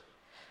neighbours?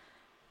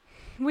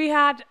 We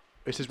had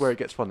this is where it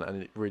gets fun,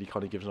 and it really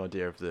kind of gives an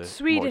idea of the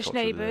Swedish multicultural of the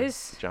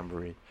neighbours.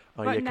 jamboree.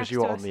 Oh Right yeah, because next you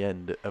to were on us. the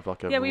end of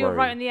like a Yeah, we were row.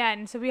 right on the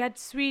end. So we had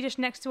Swedish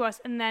next to us,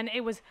 and then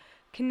it was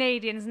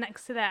Canadians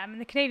next to them. And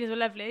the Canadians were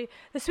lovely.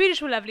 The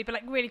Swedish were lovely, but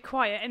like really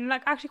quiet and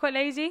like actually quite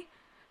lazy.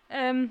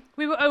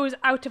 We were always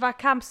out of our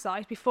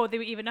campsite before they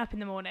were even up in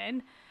the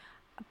morning.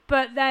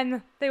 But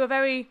then they were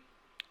very,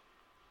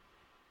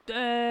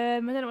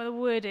 I don't know what the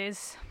word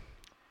is.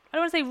 I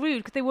don't want to say rude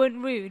because they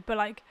weren't rude, but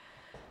like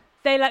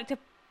they like to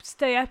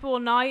stay up all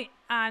night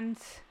and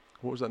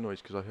What was that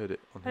noise? Because I heard it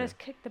on I here. just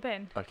kicked the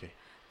bin. Okay.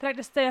 They like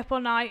to stay up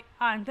all night,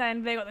 and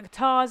then they got the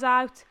guitars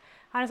out,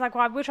 and it's like,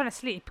 well, we're trying to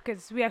sleep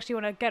because we actually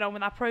want to get on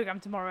with our program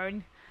tomorrow,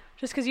 and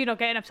just because you're not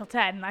getting up till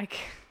 10, like.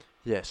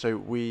 Yeah. So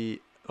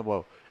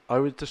well, I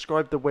would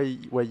describe the way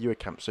where you were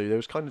camped. So there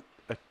was kind of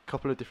a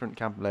couple of different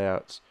camp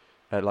layouts,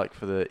 like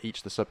for each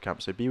of the sub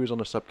camps. So B was on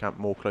a sub camp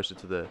more closer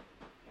to the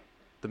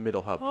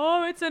middle hub.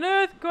 Oh, it's an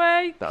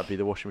earthquake! That would be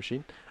the washing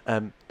machine.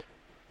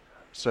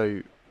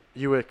 So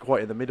you were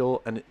quite in the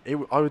middle, and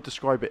I would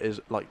describe it as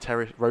like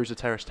rows of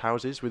terraced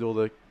houses with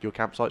all your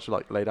campsites were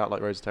like laid out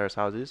like rows of terraced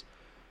houses.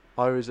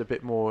 I was a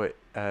bit more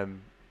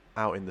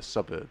out in the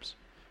suburbs,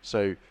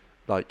 so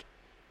like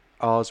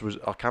our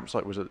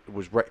campsite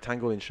was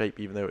rectangle in shape,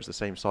 even though it was the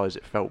same size.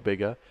 It felt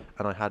bigger,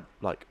 and I had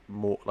like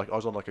more like I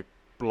was on like a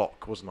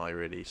block, wasn't I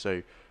really?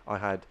 So I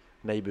had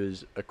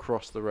neighbours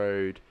across the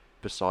road,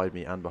 beside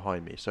me, and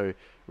behind me. So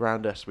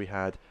around us we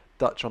had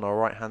Dutch on our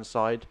right hand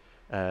side.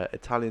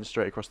 Italians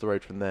straight across the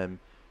road from them,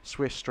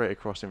 Swiss straight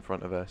across in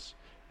front of us,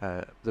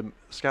 the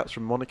scouts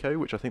from Monaco,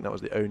 which I think that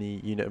was the only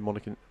unit of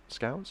Monacan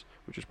scouts,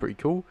 which was pretty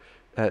cool,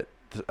 the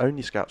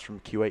only scouts from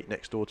Q8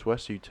 next door to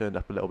us who turned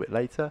up a little bit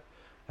later,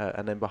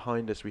 and then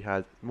behind us we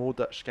had more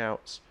Dutch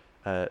scouts,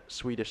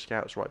 Swedish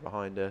scouts right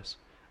behind us,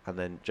 and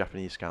then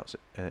Japanese scouts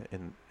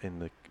in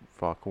the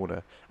far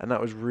corner, and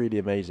that was really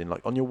amazing.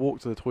 Like on your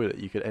walk to the toilet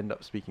you could end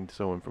up speaking to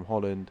someone from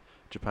Holland,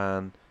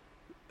 Japan,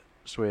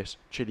 Swiss,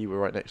 Chile were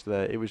right next to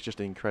there. It was just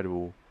an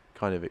incredible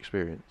kind of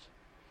experience.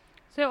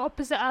 So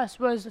opposite us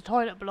was the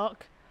toilet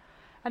block,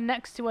 and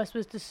next to us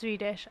was the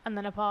Swedish, and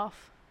then a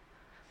path.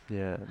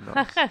 Yeah,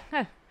 nice.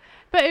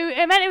 But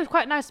it meant it was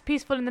quite nice and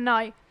peaceful in the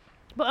night,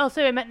 but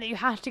also it meant that you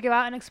had to go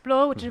out and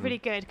explore, which is really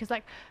good, because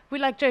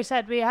like Joe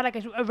said, we had like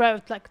a row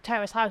of like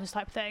terrace houses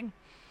type thing,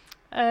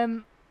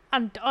 and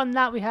on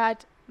that we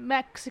had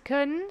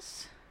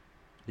Mexicans.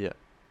 Yeah.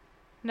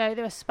 No,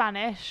 they were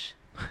Spanish.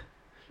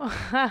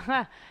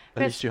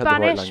 At least you had the right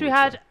Spanish, language we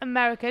had there.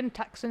 American,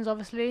 Texans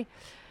obviously,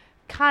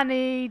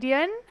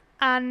 Canadian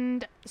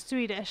and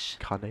Swedish.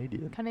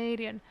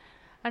 Canadian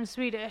and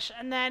Swedish.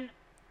 And then,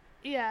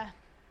 yeah,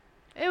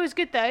 it was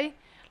good though.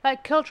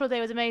 Like, Cultural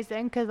Day was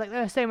amazing because like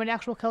there were so many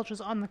actual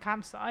cultures on the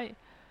campsite.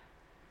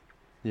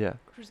 Yeah.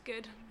 Which was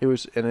good. It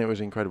was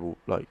incredible.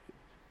 Like,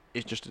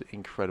 it's just an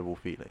incredible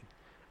feeling.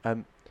 I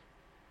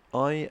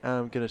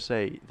am going to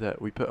say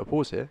that we put a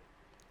pause here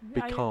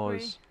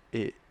because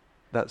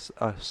that's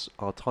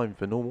our time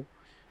for normal,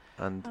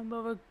 and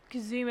we'll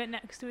zoom it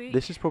next week.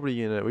 this is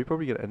probably we're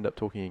probably going to end up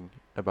talking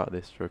about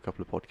this for a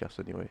couple of podcasts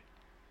anyway.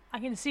 I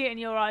can see it in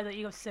your eyes that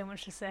you got so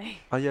much to say.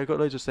 Oh yeah, I got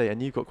loads to say,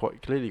 and you've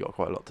clearly got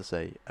quite a lot to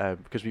say,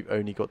 because we've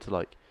only got to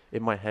like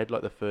in my head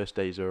like the first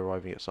days of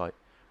arriving at site.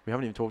 We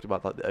haven't even talked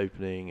about like the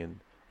opening and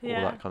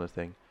all that kind of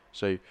thing.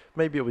 So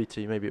maybe it'll be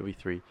 2, maybe it'll be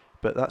 3,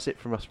 but that's it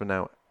from us for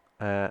now.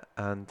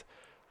 And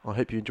I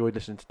hope you enjoyed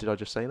listening to Did I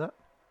Just Say That?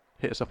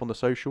 Hit us up on the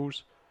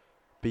socials.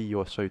 B,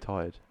 you're so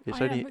tired. It's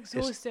not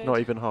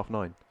even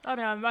 9:30. Oh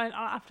no,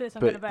 after this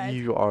I'm going to But bed.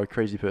 you are a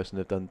crazy person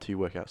to have done 2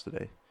 workouts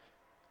today.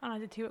 And I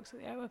did 2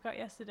 workout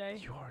yesterday.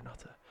 You are a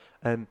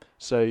nutter.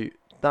 So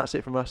that's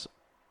it from us.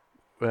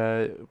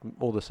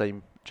 All the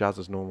same jazz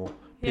as normal.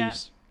 Yeah.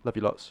 Peace. Love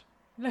you lots.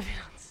 Love you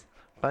lots.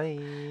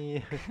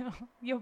 Bye. You're